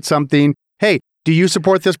quote to write something. Hey, do you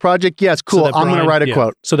support this project? Yes, cool. I'm going to write a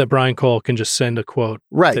quote. So that Brian Cole can just send a quote.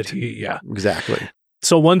 Right. Exactly.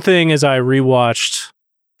 So one thing is I rewatched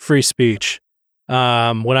Free Speech.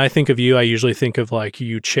 When I think of you, I usually think of like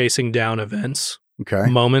you chasing down events,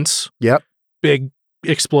 moments, big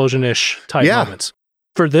explosion-ish type moments.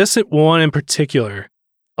 For this one in particular,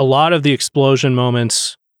 a lot of the explosion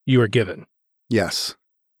moments you were given. Yes,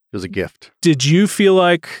 it was a gift. Did you feel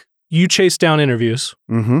like you chased down interviews?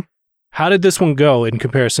 Mm-hmm. How did this one go in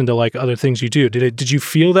comparison to like other things you do? Did you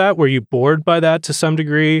feel that? Were you bored by that to some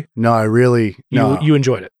degree? No, you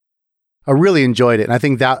enjoyed it. I really enjoyed it. And I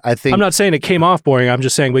think I'm not saying it came off boring. I'm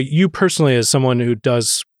just saying, but you personally, as someone who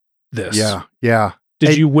does this. Yeah. Yeah.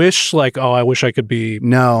 Did you wish like, oh, I wish I could be.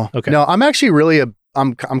 No. Okay. No, I'm actually really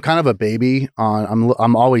I'm kind of a baby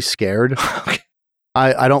I'm always scared. Okay.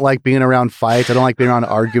 I don't like being around fights. I don't like being around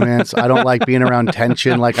arguments. I don't like being around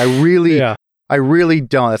tension. Like I really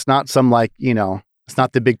don't. It's not some like, it's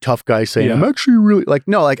not the big tough guy saying, I'm actually really like,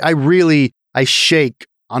 no, like I shake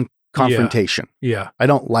on confrontation. Yeah. I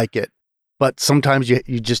don't like it. But sometimes you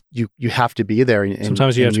have to be there. And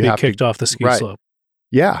sometimes you have to be kicked off the ski slope.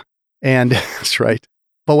 Yeah. And that's right.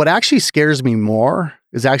 But what actually scares me more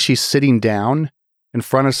is actually sitting down in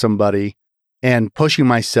front of somebody and pushing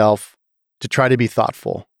myself to try to be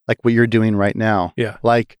thoughtful, like what you're doing right now. Yeah.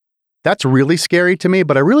 Like that's really scary to me,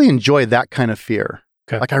 but I really enjoy that kind of fear.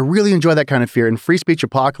 Okay. Like I really enjoy that kind of fear. And Free Speech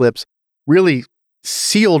Apocalypse really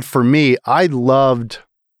sealed for me. I loved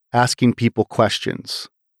asking people questions.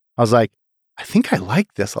 I was like, I think I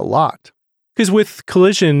like this a lot. Because with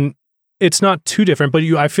Collision, it's not too different, but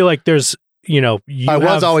I feel like there's, I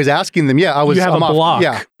was always asking them. Yeah, you have a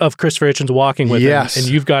block of Christopher Hitchens walking with him, and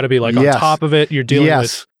you've got to be like on top of it. You're dealing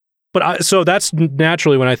with. But so that's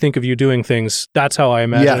naturally when I think of you doing things, that's how I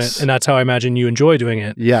imagine it, and that's how I imagine you enjoy doing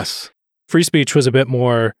it. Yes. Free Speech was a bit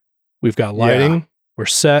more. We've got lighting. We're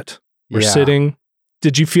set. We're sitting.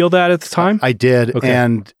 Did you feel that at the time? I did, Okay.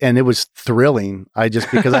 and it was thrilling.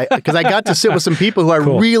 Because I got to sit with some people who I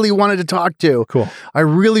Cool. really wanted to talk to. Cool. I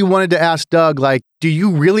really wanted to ask Doug, like, do you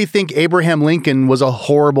really think Abraham Lincoln was a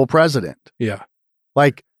horrible president? Yeah.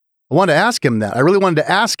 Like, I wanted to ask him that. I really wanted to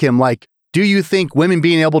ask him, like, do you think women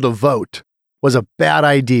being able to vote was a bad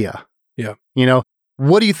idea? Yeah. You know,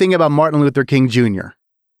 what do you think about Martin Luther King Jr.?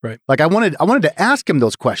 Right. Like, I wanted to ask him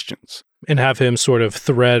those questions. And have him sort of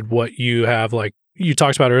thread what you have, like you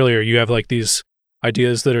talked about earlier. You have like these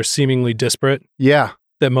ideas that are seemingly disparate. Yeah.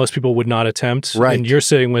 That most people would not attempt. Right. And you're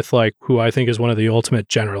sitting with like who I think is one of the ultimate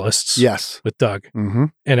generalists. Yes. With Doug. Mm-hmm.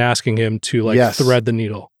 And asking him to like thread the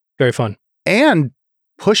needle. Very fun. And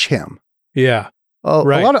push him. Yeah. Oh,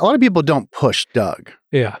 right. A lot of people don't push Doug.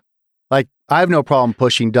 Yeah. Like, I have no problem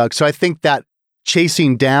pushing Doug. So I think that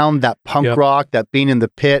chasing down that punk rock, that being in the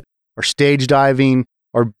pit or stage diving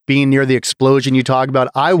or being near the explosion you talk about,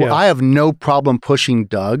 I have no problem pushing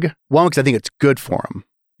Doug. One, because I think it's good for him.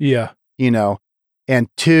 Yeah. You know, and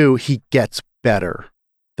two, he gets better.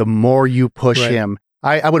 The more you push him.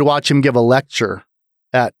 I would watch him give a lecture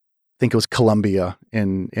at, I think it was Columbia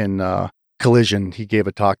in Collision. He gave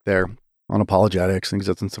a talk there on apologetics and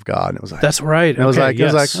existence of God. And it was like, that's right. And it was like,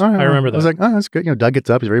 yes. it was like, oh, I remember that. I was like, oh, that's good. You know, Doug gets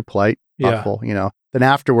up. He's very polite, thoughtful, you know. Then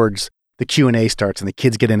afterwards, the Q&A starts and the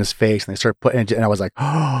kids get in his face and they start putting, and I was like,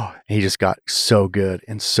 oh, and he just got so good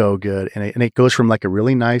and so good. And it goes from like a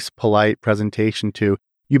really nice, polite presentation to,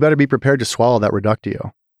 you better be prepared to swallow that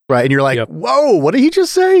reductio. Right. And you're like, whoa, what did he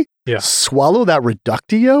just say? Yeah. Swallow that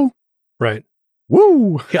reductio? Right.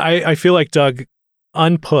 Woo. I feel like Doug,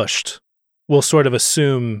 unpushed, will sort of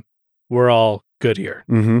assume we're all good here.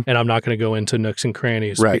 Mm-hmm. And I'm not going to go into nooks and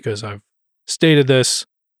crannies because I've stated this.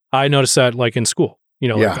 I noticed that like in school. You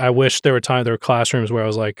know, like I wish there were classrooms where I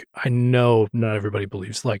was like, I know not everybody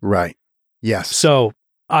believes like. Right. Yes. So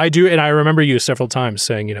I do. And I remember you several times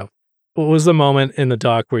saying, you know, what was the moment in the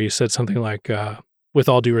doc where you said something like, with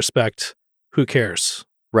all due respect, who cares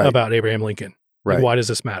about Abraham Lincoln? Right. Like, why does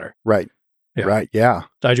this matter? Right. Yeah. Right. Yeah.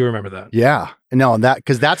 I do remember that. Yeah. No,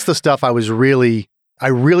 because that's the stuff I really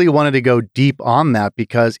wanted to go deep on that,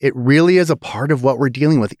 because it really is a part of what we're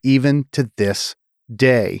dealing with even to this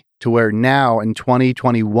day, to where now in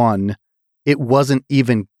 2021, it wasn't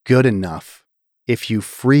even good enough if you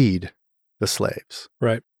freed the slaves.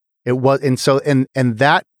 Right. It was. And so, and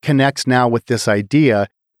that connects now with this idea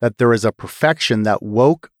that there is a perfection, that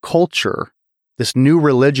woke culture, this new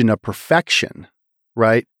religion of perfection,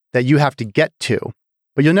 right? That you have to get to,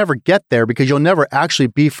 but you'll never get there because you'll never actually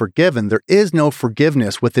be forgiven. There is no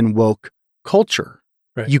forgiveness within woke culture.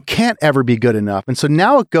 Right. You can't ever be good enough. And so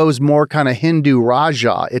now it goes more kind of Hindu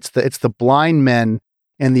Raja. It's the blind men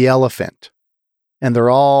and the elephant. And they're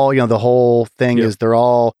all, you know, the whole thing is they're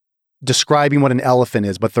all describing what an elephant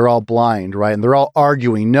is, but they're all blind, right? And they're all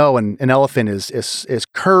arguing, no, an elephant is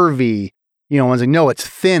curvy. You know, one's like, no, it's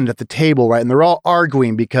thin at the table, right? And they're all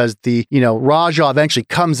arguing because the, you know, Raja eventually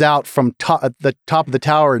comes out from the top of the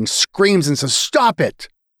tower and screams and says, stop it.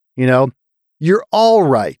 You know, you're all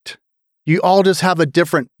right. You all just have a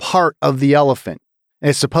different part of the elephant. And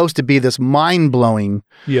it's supposed to be this mind-blowing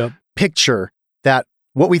picture that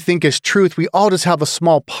what we think is truth, we all just have a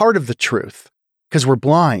small part of the truth because we're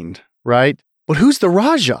blind, right? But who's the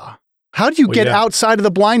Raja? How do you get outside of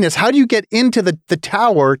the blindness? How do you get into the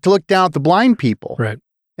tower to look down at the blind people? Right.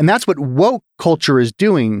 And that's what woke culture is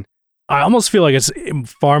doing. I almost feel like it's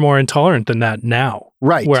far more intolerant than that now.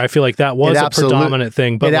 Right. Where I feel like that was a predominant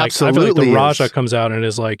thing. But like, I feel like the Raja comes out and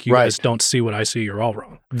is like, you guys don't see what I see. You're all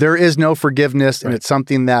wrong. There is no forgiveness. And it's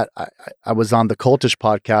something that I was on the Cultish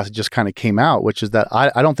podcast. It just kind of came out, which is that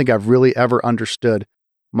I don't think I've really ever understood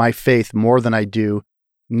my faith more than I do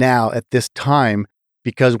now at this time.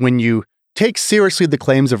 Because when you take seriously the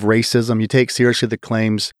claims of racism, you take seriously the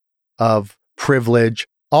claims of privilege,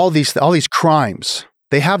 all these crimes,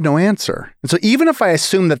 they have no answer. And so even if I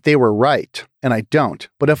assume that they were right, and I don't,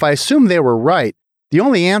 but if I assume they were right, the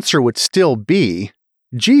only answer would still be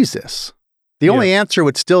Jesus. The only answer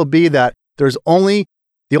would still be that the only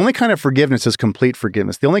kind of forgiveness is complete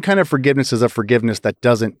forgiveness. The only kind of forgiveness is a forgiveness that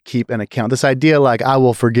doesn't keep an account. This idea like, I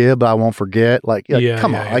will forgive, but I won't forget. Like,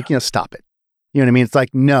 come on, like, you know, stop it. You know what I mean? It's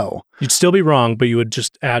like, no. You'd still be wrong, but you would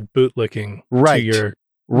just add bootlicking to your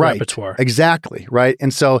repertoire. Exactly. Right.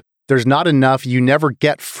 And so there's not enough. You never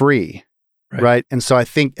get free. Right. And so I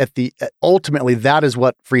think ultimately that is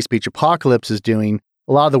what Free Speech Apocalypse is doing.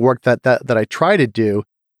 A lot of the work that I try to do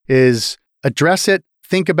is address it,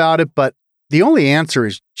 think about it, but the only answer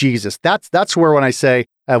is Jesus. That's where when I say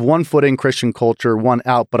I have 1 foot in Christian culture, 1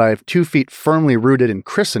 out, but I have 2 feet firmly rooted in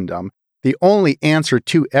Christendom. The only answer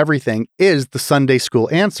to everything is the Sunday school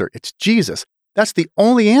answer. It's Jesus. That's the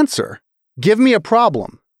only answer. Give me a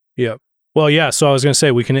problem. Yeah. Well, yeah. So I was going to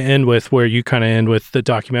say we can end with where you kind of end with the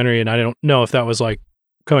documentary. And I don't know if that was like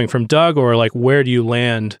coming from Doug or like where do you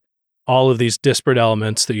land all of these disparate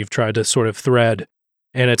elements that you've tried to sort of thread.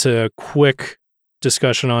 And it's a quick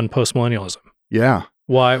discussion on postmillennialism. Yeah.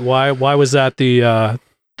 Why was that the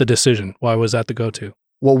decision? Why was that the go-to?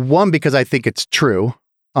 Well, one, because I think it's true.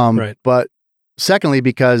 Right. But secondly,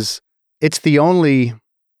 because it's the only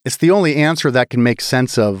answer that can make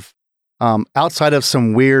sense of outside of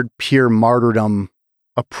some weird pure martyrdom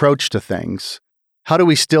approach to things. How do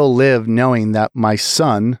we still live knowing that my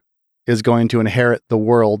son is going to inherit the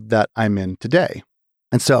world that I'm in today?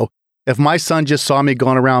 And so if my son just saw me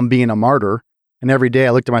going around being a martyr, and every day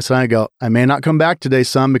I looked at my son and go, I may not come back today,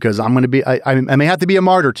 son, because I'm going to be, I may have to be a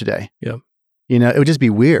martyr today. Yep. It would just be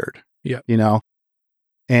weird. Yeah.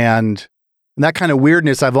 And that kind of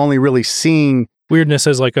weirdness I've only really seen. Weirdness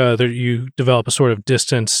is like you develop a sort of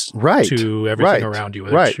distance to everything around you,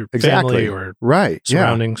 whether it's your family or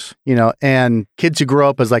surroundings. And kids who grow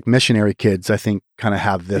up as like missionary kids, I think kind of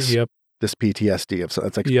have this PTSD of, so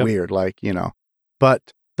it's like weird, but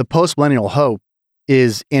the post-millennial hope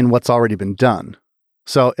is in what's already been done.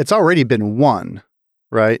 So it's already been won,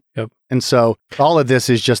 right? Yep. And so all of this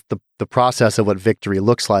is just the process of what victory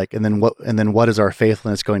looks like, and then what is our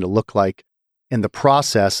faithfulness going to look like in the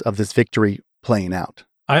process of this victory playing out.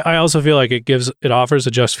 I also feel like it offers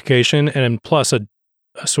a justification and plus a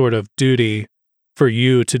sort of duty for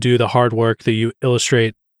you to do the hard work that you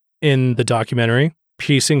illustrate in the documentary,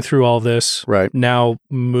 piecing through all this, right? Now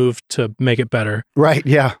move to make it better. Right,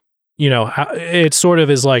 yeah. It sort of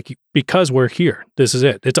is like, because we're here, this is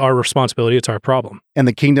it. It's our responsibility. It's our problem. And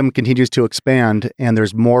the kingdom continues to expand, and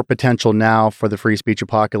there's more potential now for the free speech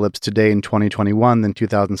apocalypse today in 2021 than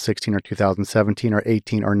 2016 or 2017 or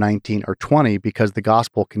 18 or 19 or 20, because the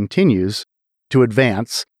gospel continues to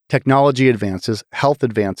advance, technology advances, health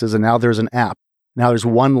advances, and now there's an app. Now there's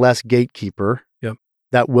one less gatekeeper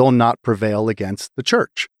that will not prevail against the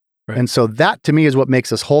church. Right. And so that, to me, is what makes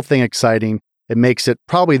this whole thing exciting. It makes it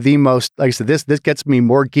probably the most, like I said, this gets me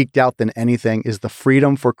more geeked out than anything, is the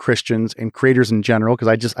freedom for Christians and creators in general,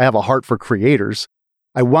 because I have a heart for creators.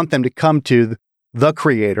 I want them to come to the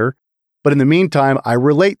creator, but in the meantime, I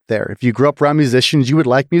relate there. If you grew up around musicians, you would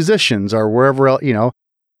like musicians, or wherever else,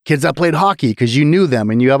 kids that played hockey because you knew them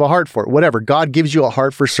and you have a heart for it, whatever. God gives you a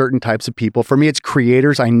heart for certain types of people. For me, it's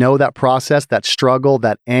creators. I know that process, that struggle,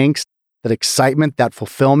 that angst, that excitement, that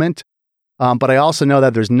fulfillment. But I also know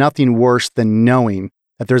that there's nothing worse than knowing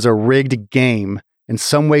that there's a rigged game in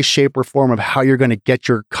some way, shape, or form of how you're going to get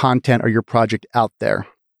your content or your project out there.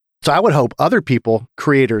 So I would hope other people,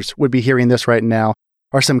 creators, would be hearing this right now,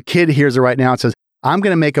 or some kid hears it right now and says, I'm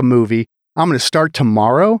going to make a movie. I'm going to start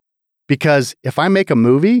tomorrow, because if I make a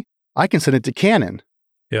movie, I can send it to Canon.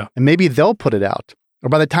 Yeah. And maybe they'll put it out. Or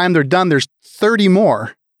by the time they're done, there's 30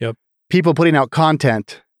 more people putting out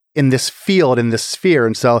content in this field, in this sphere.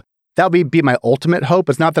 And so that would be my ultimate hope.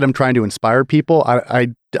 It's not that I'm trying to inspire people. I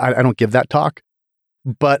don't give that talk.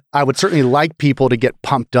 But I would certainly like people to get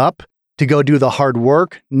pumped up, to go do the hard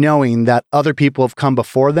work, knowing that other people have come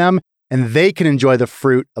before them and they can enjoy the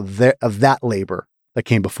fruit of that labor that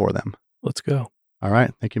came before them. Let's go. All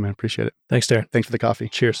right. Thank you, man. Appreciate it. Thanks, Darren. Thanks for the coffee.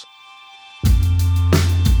 Cheers.